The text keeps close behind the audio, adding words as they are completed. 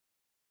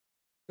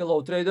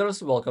Hello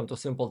traders, welcome to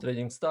Simple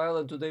Trading Style,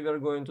 and today we are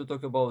going to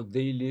talk about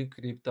daily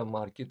crypto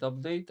market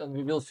update, and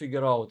we will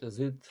figure out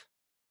is it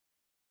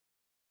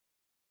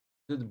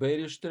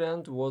bearish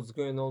trend, what's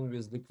going on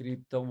with the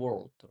crypto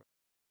world,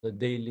 the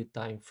daily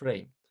time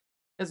frame.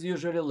 As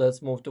usual,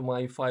 let's move to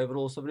my 5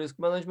 rules of risk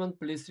management.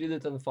 Please read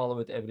it and follow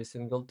it every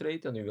single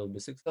trade and you will be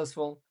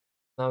successful.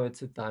 Now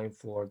it's a time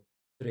for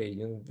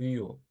trading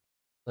view.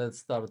 Let's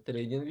start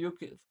trading view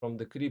from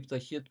the crypto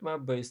heat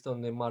map based on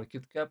the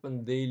market cap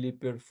and daily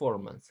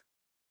performance.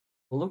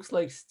 Looks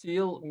like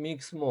still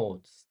mixed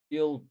mode,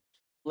 still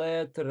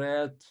flat,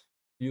 red,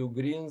 few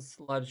greens,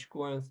 large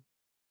coins,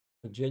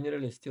 but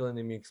generally still in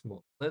a mixed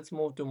mode. Let's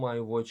move to my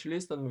watch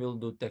list and we'll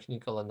do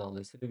technical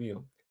analysis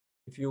review.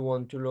 If you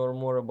want to learn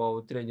more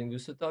about trading view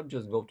setup,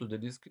 just go to the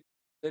description.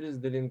 There is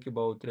the link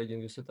about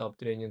trading view setup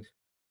training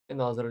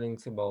and other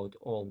links about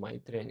all my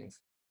trainings.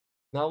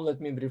 Now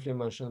let me briefly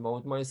mention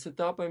about my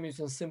setup. I'm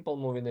using simple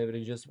moving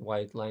averages,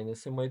 white line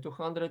SMA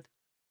 200,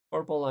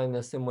 purple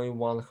line SMA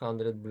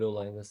 100, blue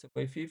line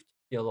SMA 50,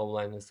 yellow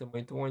line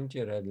SMA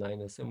 20, red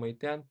line SMA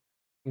 10,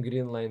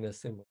 green line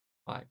SMA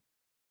 5,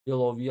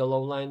 yellow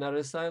line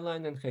RSI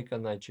line, and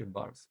Fibonacci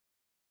bars.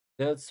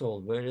 That's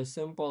all, very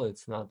simple.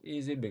 It's not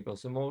easy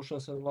because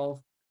emotions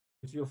involved.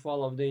 If you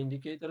follow the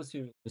indicators,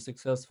 you will be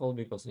successful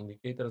because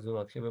indicators do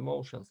not have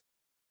emotions.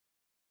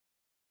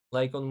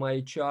 Like on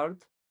my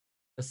chart,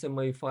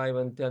 SMA 5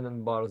 and 10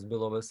 and bars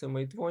below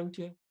SMA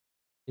 20,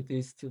 it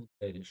is still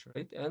bearish,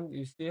 right? And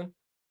you see,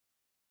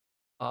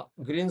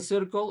 green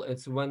circle,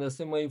 it's when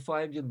SMA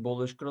 5 did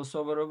bullish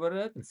crossover over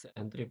red, it's an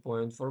entry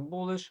point for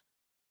bullish.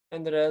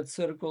 And red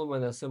circle,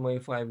 when SMA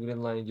 5 green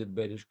line did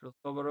bearish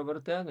crossover over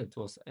 10, it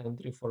was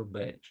entry for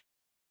bearish.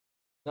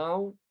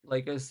 Now,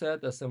 like I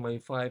said, SMA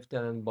 5,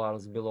 10 and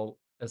bars below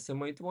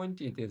SMA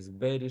 20, it is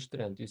bearish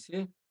trend. You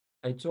see,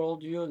 I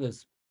told you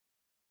this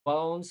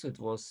bounce, it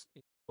was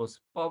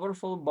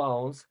powerful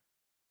bounce,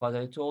 but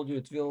I told you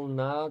it will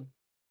not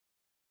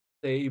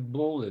stay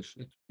bullish.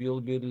 It will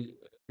be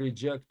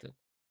rejected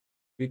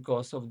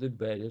because of the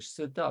bearish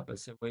setup.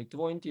 SMA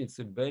 20, it's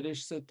a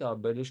bearish setup,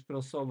 bearish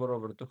crossover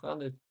over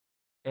 200.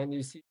 And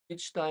you see,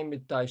 each time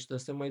it touched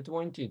SMA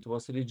 20, it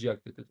was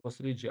rejected. It was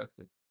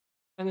rejected.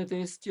 And it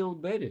is still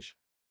bearish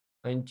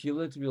until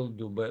it will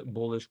do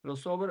bullish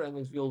crossover and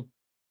it will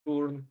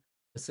turn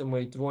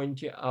SMA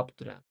 20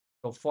 uptrend.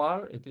 So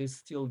far, it is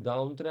still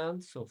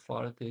downtrend. So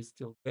far, it is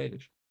still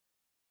bearish.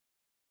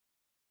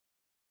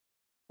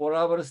 4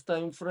 hours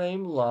time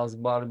frame,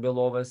 last bar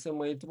below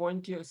SMA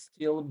 20,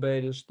 still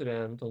bearish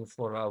trend on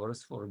 4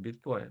 hours for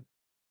Bitcoin.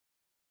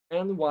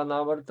 And 1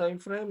 hour time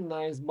frame,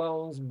 nice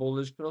bounce,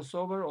 bullish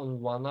crossover.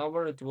 On 1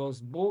 hour, it was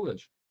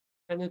bullish,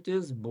 and it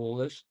is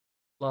bullish.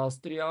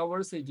 Last 3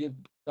 hours, it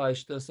did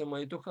touch the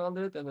SMA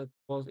 200, and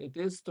it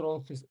is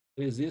strong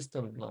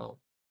resistant now.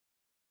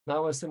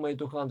 Now SMA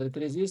 200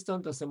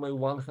 resistant, SMA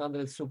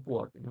 100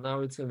 support. Now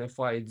it's in a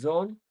fight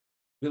zone.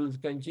 Will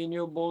it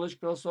continue bullish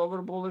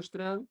crossover, bullish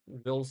trend?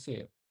 We'll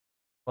see.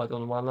 But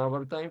on 1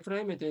 hour time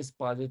frame, it is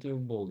positive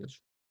bullish.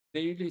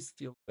 Daily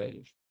still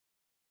bearish.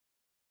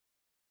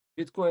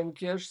 Bitcoin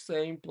Cash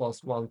same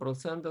plus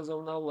 1% as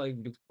of now,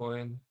 like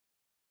Bitcoin.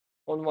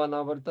 On 1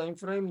 hour time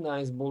frame,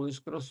 nice bullish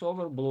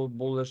crossover,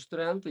 bullish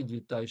trend. It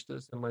detached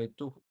SMA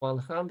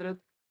 100,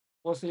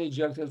 was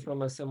rejected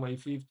from SMA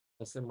 50,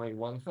 SMA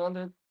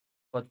 100,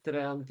 but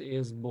trend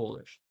is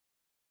bullish.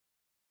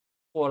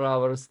 4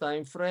 hours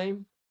time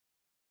frame,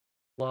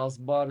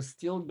 last bar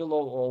still below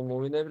all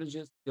moving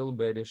averages, still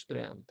bearish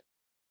trend.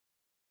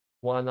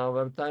 1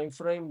 hour time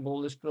frame,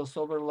 bullish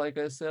crossover, like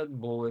I said,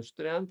 bullish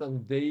trend,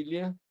 and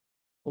daily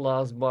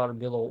last bar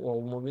below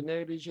all moving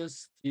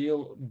averages,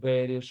 still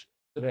bearish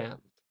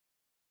trend.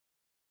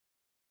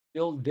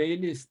 Still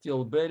daily,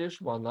 still bearish,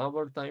 1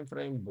 hour time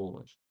frame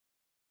bullish.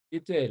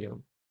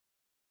 Ethereum.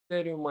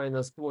 Ethereum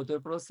minus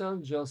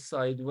 0.25%, just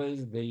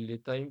sideways daily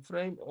time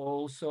frame,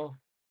 also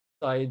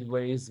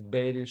sideways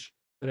bearish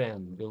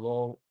trend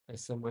below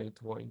SMA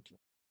 20.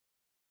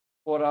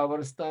 4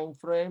 hours time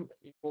frame,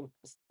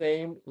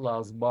 same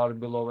last bar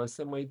below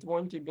SMA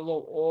 20,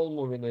 below all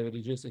moving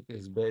averages, it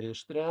is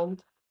bearish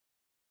trend.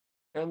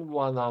 And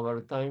 1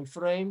 hour time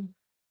frame,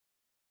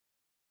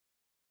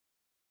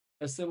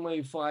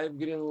 SMA 5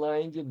 green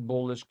line did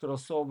bullish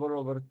crossover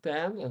over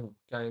 10, and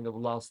kind of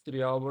last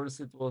 3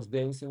 hours it was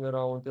dancing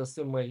around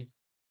SMA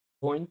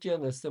 20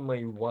 and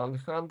SMA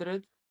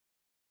 100.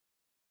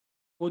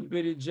 Would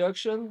be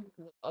rejection,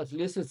 at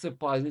least it's a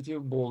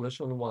positive bullish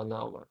on 1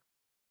 hour.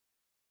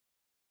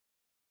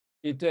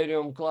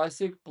 Ethereum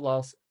Classic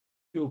plus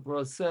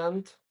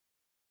 2%.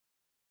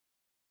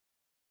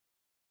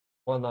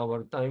 1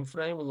 hour time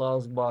frame,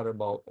 last bar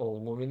about all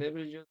moving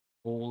averages,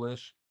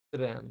 bullish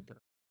trend.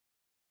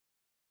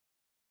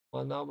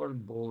 1 hour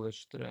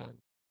bullish trend.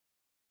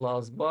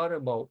 Last bar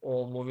about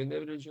all moving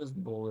averages,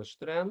 bullish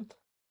trend.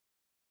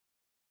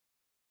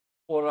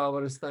 4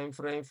 hours time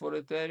frame for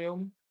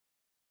Ethereum.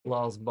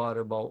 Last bar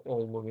about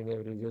all moving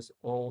averages,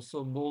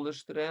 also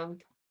bullish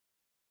trend.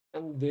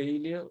 And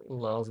daily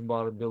last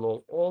bar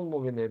below all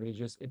moving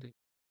averages, it is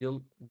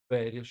still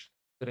bearish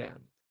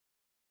trend.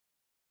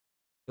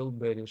 still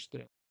bearish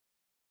trend.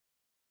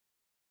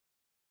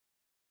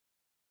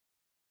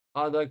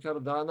 Ada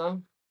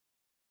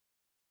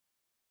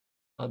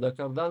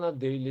Cardano,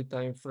 daily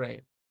time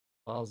frame.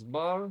 Last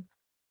bar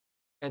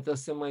at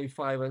SMA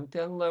 5 and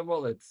 10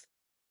 level, it's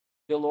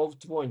below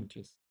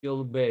 20,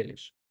 still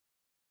bearish.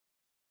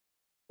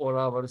 4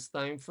 hours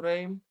time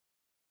frame.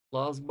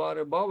 Last bar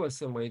above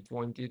SMA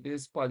 20, it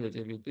is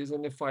positive. It is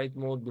in a fight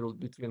mode built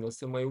between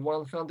SMA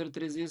 100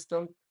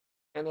 resistance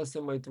and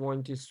SMA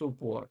 20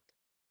 support.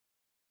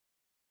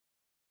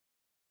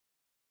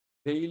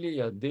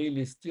 Daily,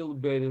 daily still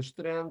bearish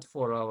trend.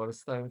 4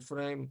 hours time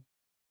frame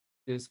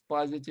is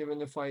positive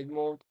in a fight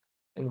mode,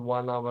 and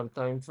 1 hour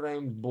time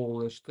frame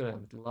bullish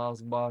trend.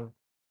 Last bar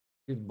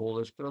with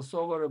bullish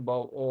crossover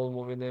above all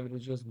moving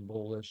averages,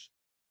 bullish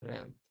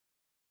trend.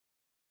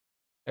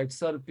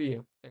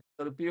 XRP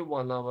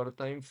 1 hour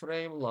time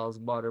frame,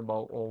 last bar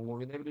above all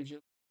moving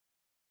averages,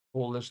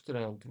 bullish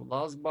trend.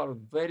 Last bar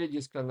very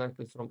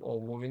disconnected from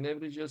all moving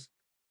averages,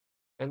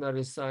 and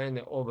a sign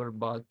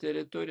overbought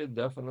territory.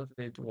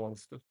 Definitely it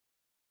wants to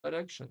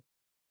direction.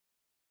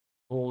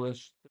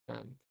 Bullish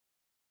trend.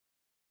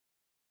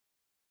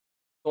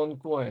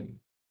 Coin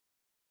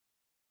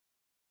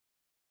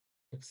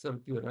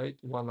XRP, right?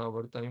 1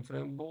 hour time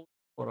frame bull,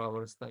 4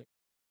 hours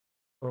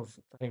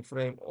time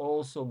frame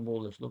also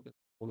bullish. Look at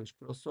bullish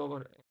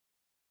crossover.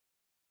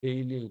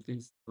 Daily it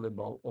is still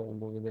above all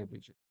moving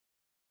averages.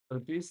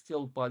 XRP is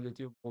still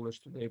positive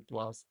bullish today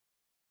plus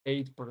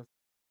 8%.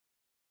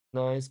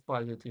 Nice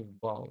positive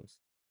bounce.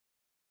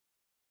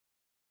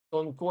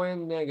 On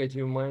coin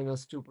negative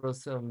minus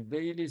 2%.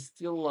 Daily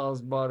still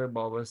last bar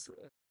above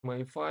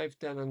SMA 5,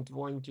 10, and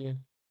 20.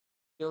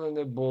 Still in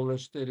the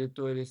bullish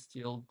territory,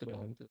 still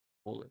trend is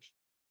bullish.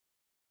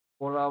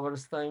 4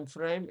 hours time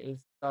frame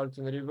is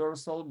starting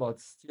reversal, but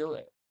still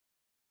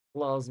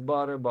last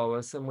bar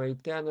above SMA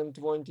 10 and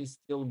 20,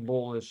 still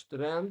bullish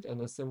trend,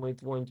 and SMA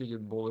 20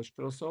 did bullish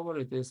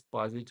crossover. It is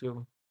positive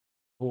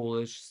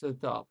bullish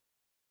setup.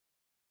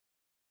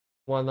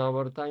 1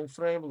 hour time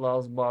frame,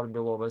 last bar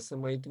below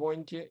SMA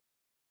 20,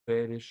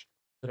 bearish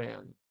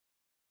trend.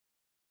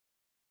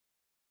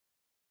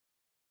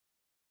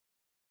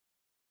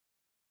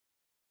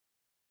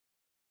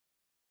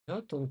 Yeah,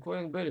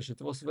 Toncoin bearish.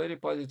 It was very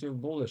positive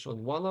bullish.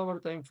 On 1 hour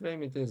time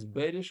frame, it is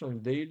bearish. On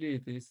daily,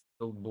 it is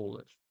still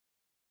bullish.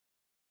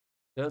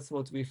 That's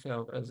what we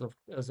have as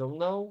of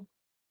now.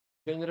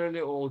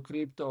 Generally, all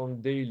crypto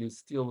on daily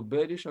still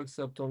bearish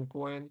except on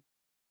coin.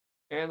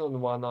 And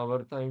on 1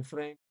 hour time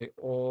frame, they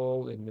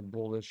all in the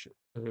bullish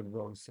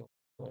reversal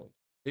mode.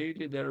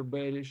 Daily, they're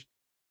bearish.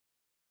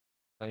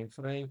 Time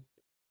frame,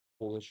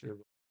 bullish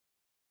reversal.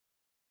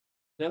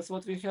 That's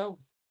what we have.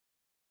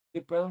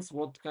 Depends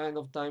what kind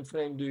of time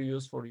frame do you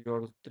use for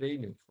your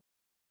trading.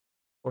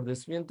 For the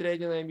swing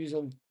trading, I'm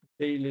using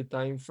daily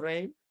time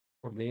frame.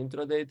 For the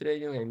intraday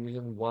trading, I'm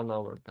using 1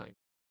 hour time.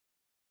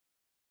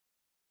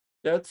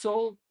 That's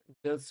all.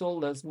 That's all.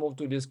 Let's move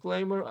to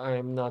disclaimer. I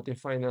am not a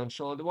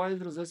financial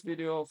advisor. This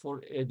video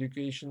for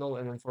educational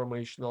and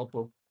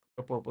informational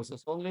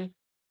purposes only.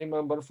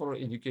 Remember, for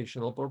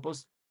educational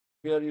purpose,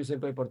 we are using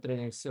paper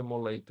trading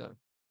simulator.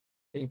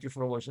 Thank you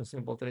for watching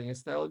simple trading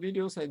style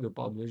videos. I do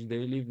publish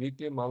daily,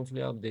 weekly,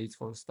 monthly updates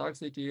for stocks,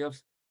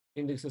 ETFs,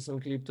 indexes,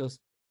 and cryptos.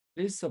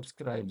 Please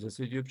subscribe this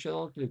YouTube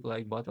channel. Click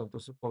like button to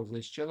support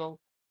this channel.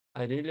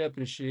 I really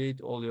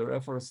appreciate all your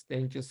efforts.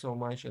 Thank you so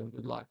much and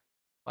good luck.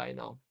 Bye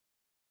now.